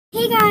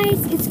Hey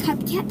guys, it's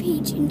Copycat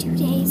Paige, and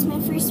today is my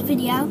first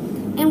video,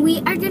 and we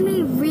are going to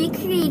be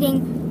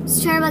recreating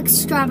Starbucks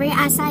strawberry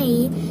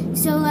acai.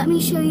 So let me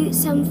show you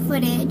some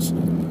footage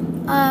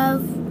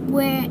of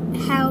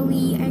how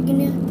we are going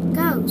to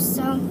go.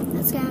 So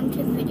let's get on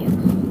to the video.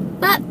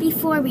 But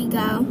before we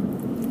go,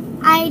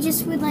 I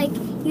just would like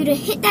you to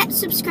hit that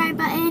subscribe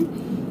button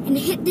and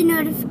hit the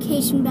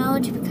notification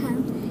bell to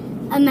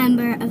become a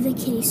member of the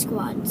Kitty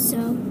Squad.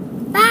 So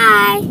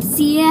bye!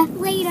 See ya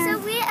later! So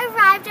we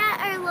arrived at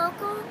our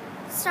local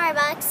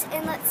Starbucks,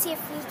 and let's see if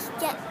we can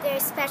get their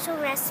special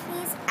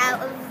recipes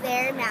out of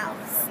their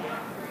mouths.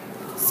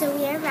 So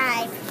we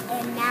arrived,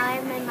 and now I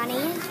have my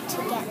money to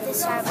get the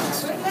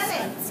Starbucks drinks.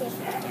 Let's see if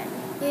we can do it.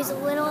 There's a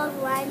little of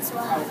line, so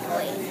I'll have to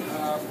wait.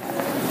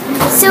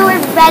 So we're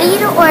ready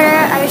to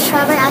order our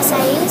strawberry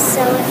acai,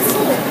 so let's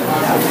see.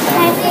 Can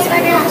I please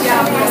order a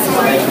strawberry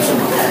acai?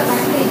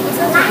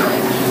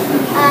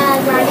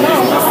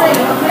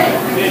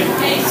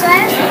 So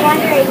I was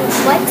wondering,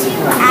 what do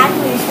you add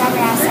in your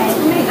strawberry acai?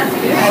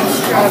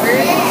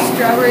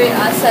 Strawberry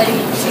acai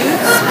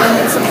juice, and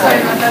then some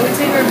caramel. I would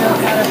say or milk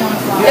out of one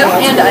flour. Yep,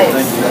 and ice.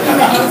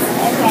 Okay,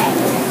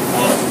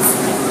 thanks.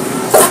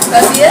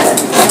 That'd be it?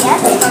 Yes.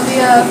 That'd be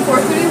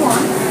 $4.31.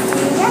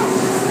 Yeah.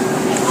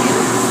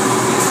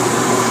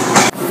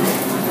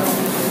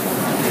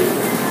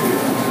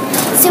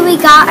 So we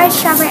got our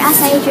strawberry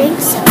acai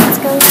drinks, so let's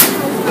go to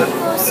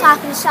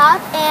Stop and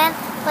Shop and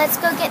let's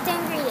go get the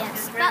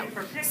ingredients.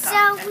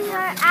 So we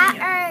are at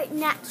our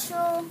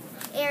natural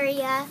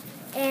area,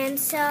 and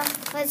so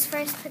let's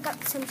first pick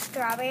up some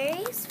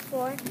strawberries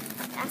for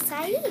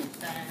acai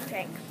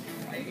drink.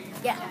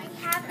 Yeah. We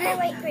have our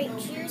white grape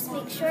juice.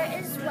 Make sure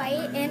it is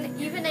white, and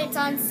even it's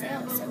on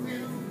sale. So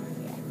yeah.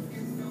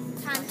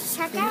 Time to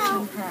check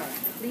out. Okay.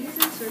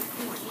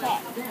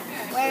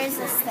 Where is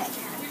this thing?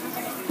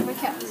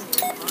 Look out.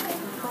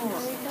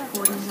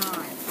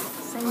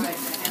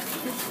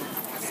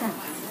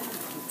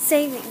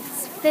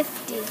 Savings,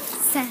 50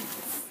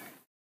 cents.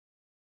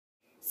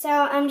 So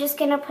I'm just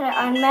gonna put it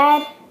on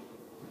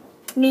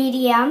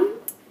medium.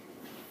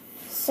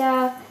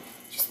 So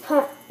just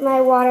put my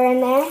water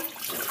in there.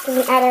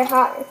 Doesn't matter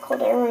hot or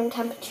cold or room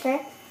temperature.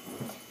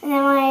 And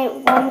then my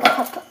 1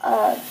 cup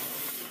of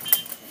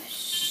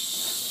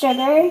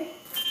sugar.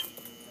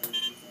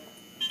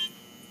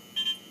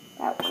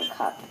 About 1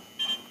 cup.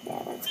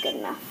 Yeah, that's good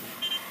enough.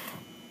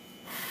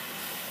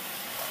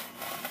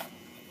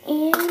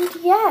 And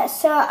yeah,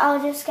 so I'll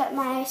just get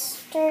my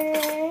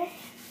stir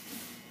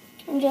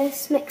and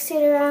just mix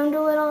it around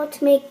a little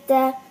to make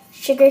the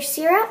sugar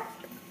syrup.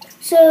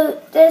 So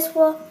this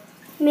will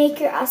make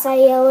your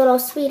acai a little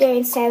sweeter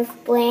instead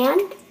of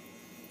bland.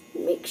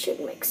 Make sure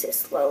to mix it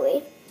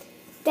slowly.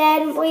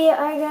 Then we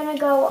are going to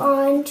go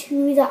on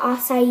to the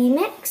acai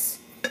mix.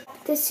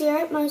 The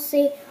syrup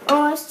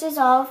almost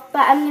dissolved,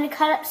 but I'm going to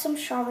cut up some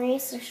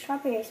strawberries. The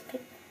strawberries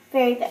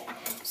very big.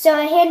 So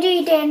a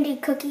handy dandy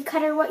cookie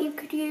cutter, what you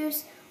could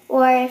use,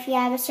 or if you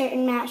have a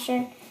certain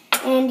masher,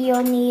 and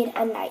you'll need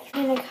a knife.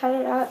 I'm going to cut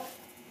it up.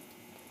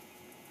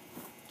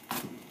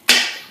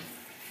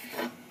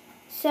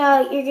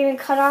 So you're going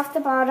to cut off the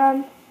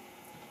bottom,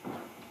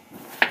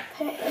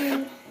 put it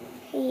in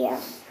here.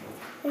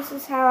 This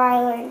is how I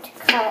learned to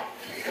cut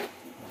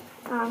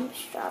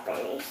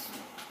strawberries.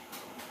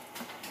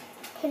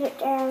 Put it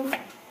down.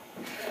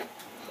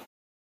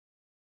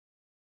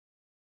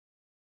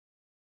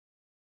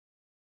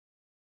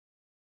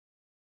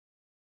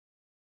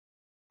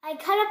 I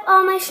cut up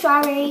all my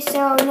strawberries,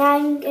 so now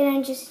I'm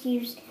going to just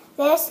use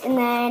this and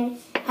then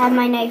have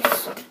my knife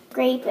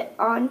scrape it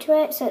onto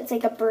it so it's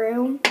like a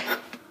broom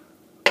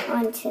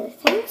onto the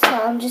thing. So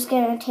I'm just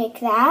going to take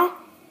that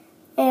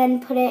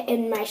and put it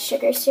in my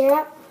sugar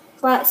syrup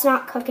while it's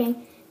not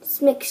cooking.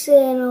 Just mix it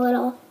in a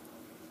little.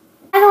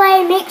 By the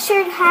way, make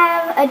sure to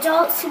have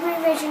adult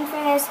supervision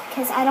for this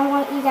because I don't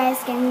want you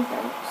guys getting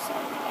burnt. So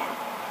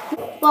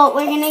yeah. Well,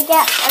 we're going to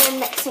get our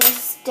mixing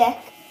stick.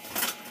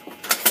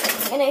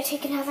 And I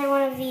take another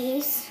one of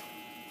these,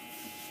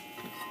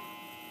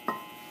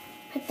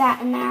 put that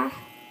in there,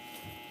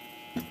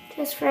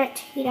 just for it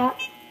to heat up.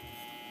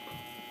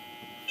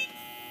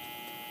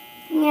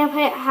 I'm going to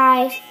put it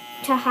high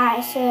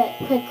so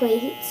it quickly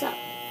heats up.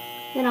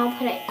 Then I'll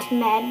put it to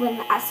med when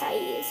the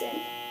acai is in.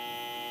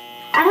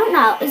 I don't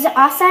know, is it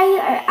acai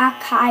or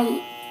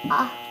acai?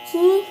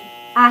 Aki?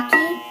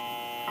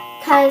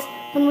 Because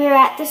when we were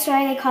at the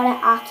store they called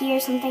it aki or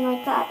something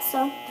like that.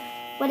 So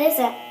what is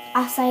it?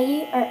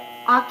 Acai or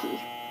Aki?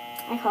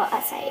 I call it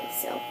acai,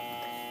 so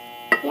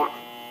yeah.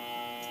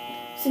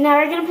 So now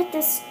we're going to put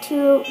this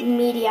to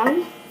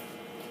medium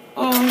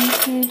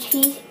and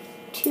 2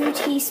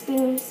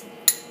 teaspoons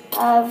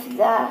of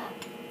the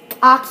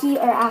Aki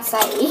or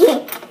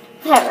acai,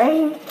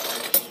 whatever.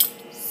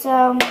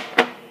 So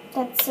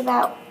that's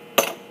about,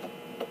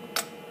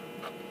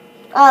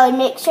 oh, and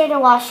make sure to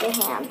wash your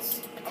hands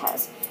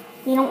because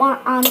you don't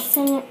want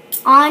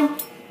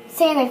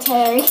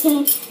unsanitary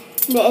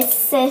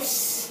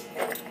this.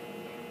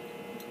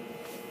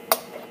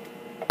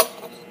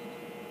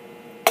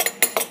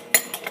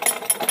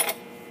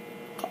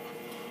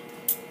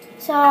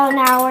 So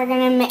now we're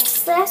gonna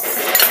mix this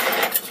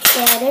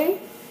together.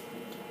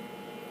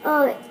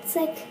 Oh, it's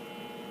like,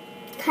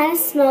 kind of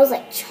smells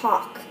like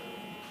chalk.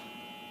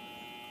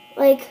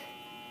 Like,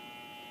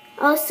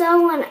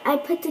 also when I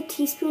put the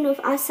teaspoon of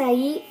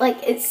acai,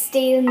 like it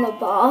stayed in the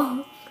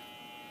ball.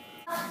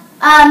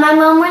 My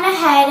mom went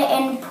ahead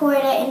and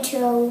poured it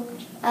into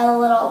a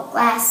little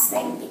glass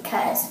thing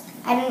because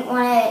I didn't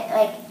want to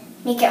like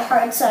make it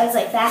hard, so I was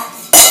like that.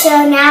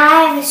 So now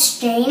I have a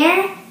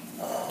strainer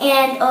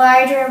and a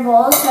larger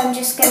bowl, so I'm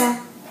just gonna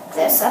put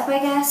this up, I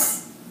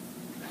guess.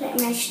 Put it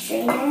in my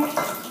strainer.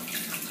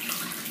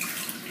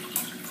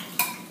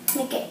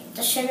 Make it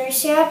the sugar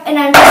syrup, and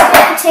I'm just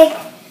gonna take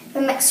the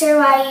mixer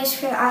I use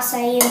for the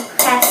acai and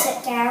press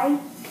it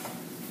down.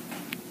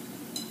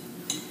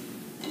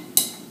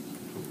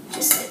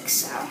 Just like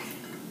so.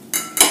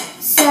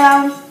 So,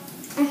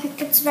 I think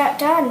it's about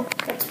done.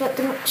 That's what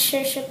the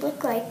mixture should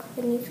look like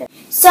when you finish.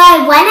 So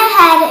I went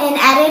ahead and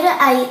added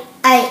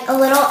a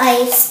little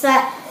ice,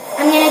 but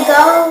I'm going to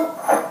go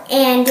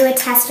and do a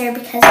tester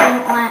because I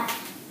don't want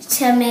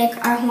to make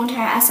our whole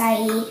entire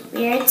acai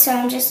weird. So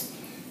I'm just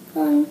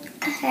going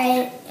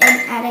ahead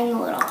and adding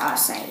a little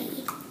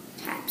acai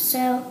tap.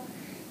 So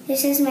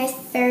this is my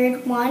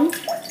third one.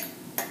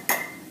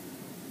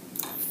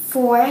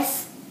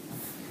 Fourth.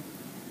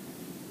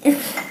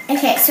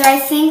 Okay, so I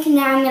think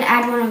now I'm going to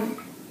add one of,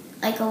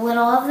 like a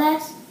little of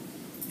this.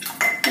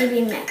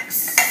 Maybe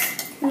mix.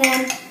 And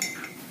then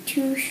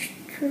 2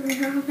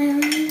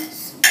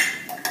 strawberries.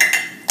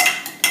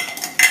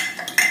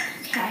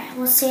 Okay,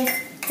 we'll see if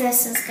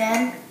this is good.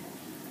 I'm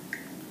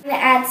going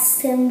to add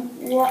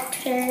some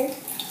water.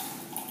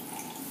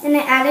 And I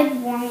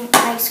added 1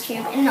 ice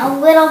cube and a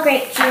little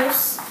grape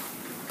juice.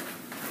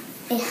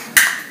 Yeah.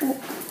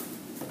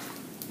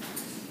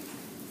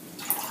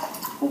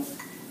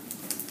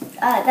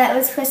 That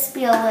was supposed to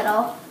be a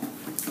little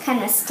kind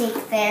of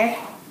mistake there.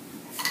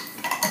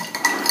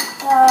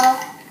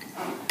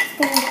 It's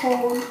going to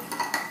hold ish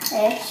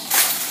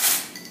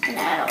and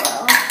add a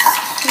little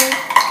too.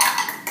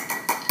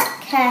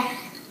 Okay.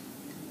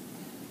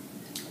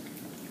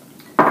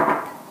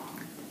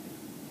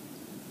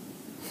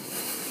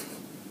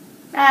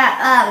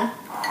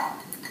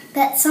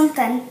 That's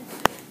something.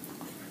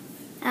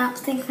 I don't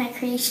think my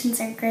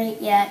creations are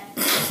great yet.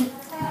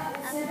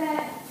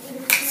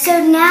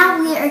 So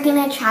now we are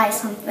going to try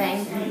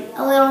something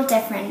a little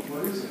different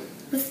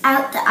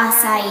without the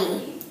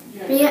acai.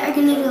 We are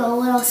going to do a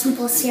little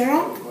simple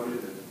syrup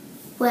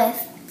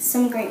with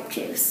some grape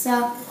juice. So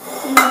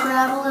I'm going to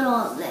grab a little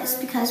of this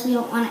because we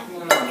don't want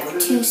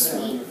it too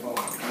sweet.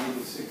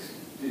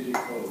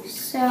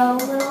 So a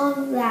little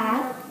of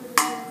that.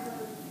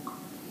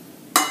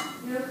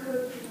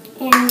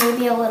 And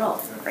maybe a little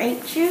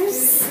grape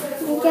juice,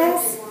 I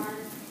guess.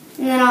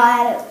 And then I'll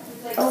add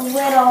a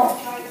little...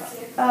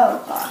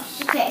 Oh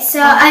gosh. Okay, so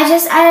I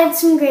just added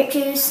some grape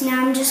juice.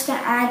 Now I'm just going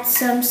to add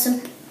some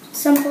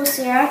simple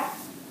syrup.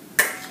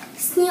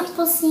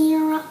 Simple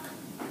syrup.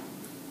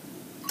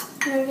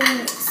 We're going to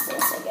mix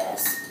this, I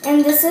guess.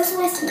 And this is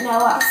with no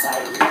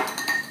acai.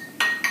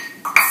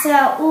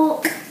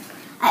 So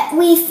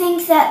we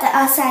think that the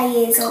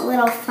acai is a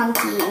little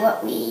funky,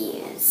 what we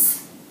use.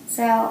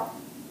 So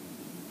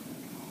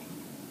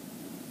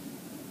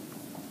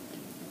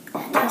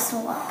that tastes a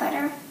lot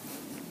better.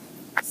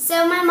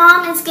 So my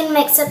mom is going to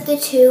mix up the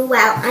two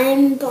while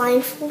I'm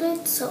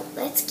blindfolded, so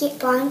let's get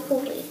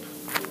blindfolded.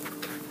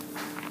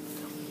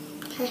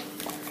 Okay.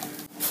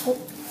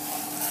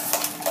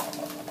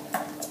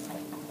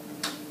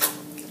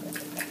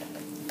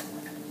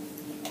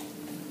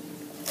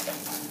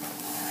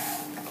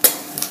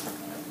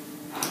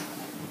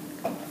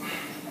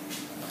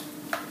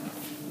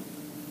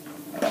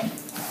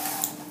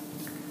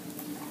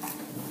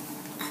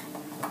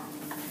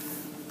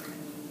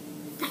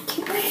 I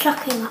keep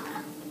sucking up.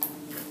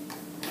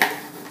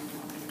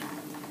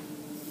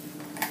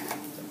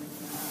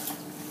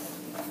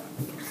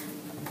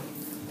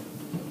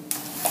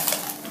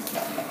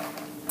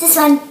 This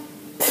one.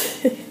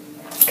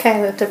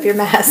 Okay, lift up your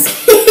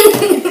mask.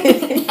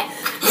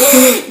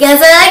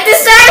 Guess I like the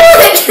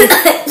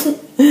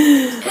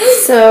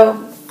Starbucks. So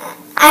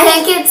I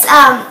think it's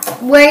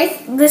worth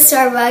the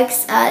Starbucks.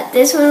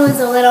 This one was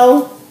a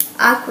little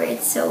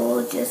awkward, so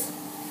we'll just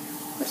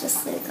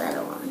leave that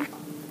alone.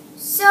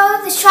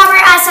 So the strawberry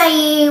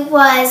acai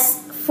was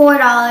 $4,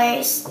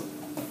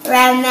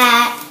 around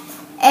that,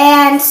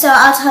 and so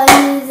I'll tell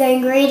you the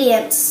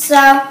ingredients.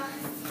 So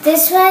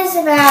this was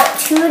about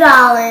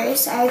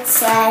 $2, I would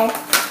say.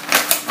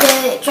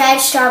 The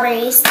dried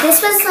strawberries. This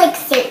was like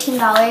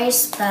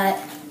 $13, but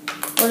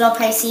a little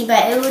pricey,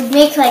 but it would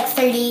make like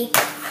 30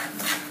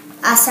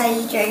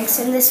 acai drinks,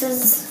 and this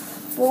was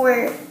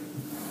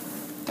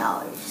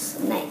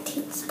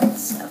 $4.19.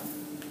 So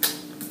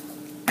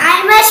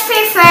I much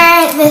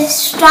prefer the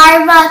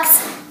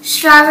Starbucks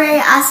strawberry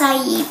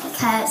acai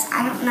because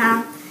I don't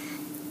know,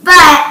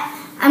 but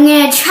I'm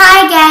gonna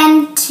try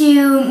again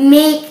to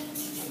make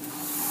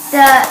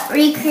the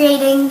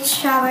recreating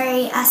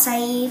strawberry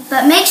acai,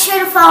 but make sure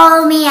to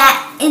follow me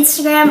at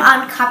Instagram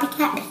on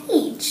Copycat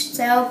Paige.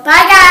 So,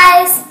 bye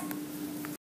guys!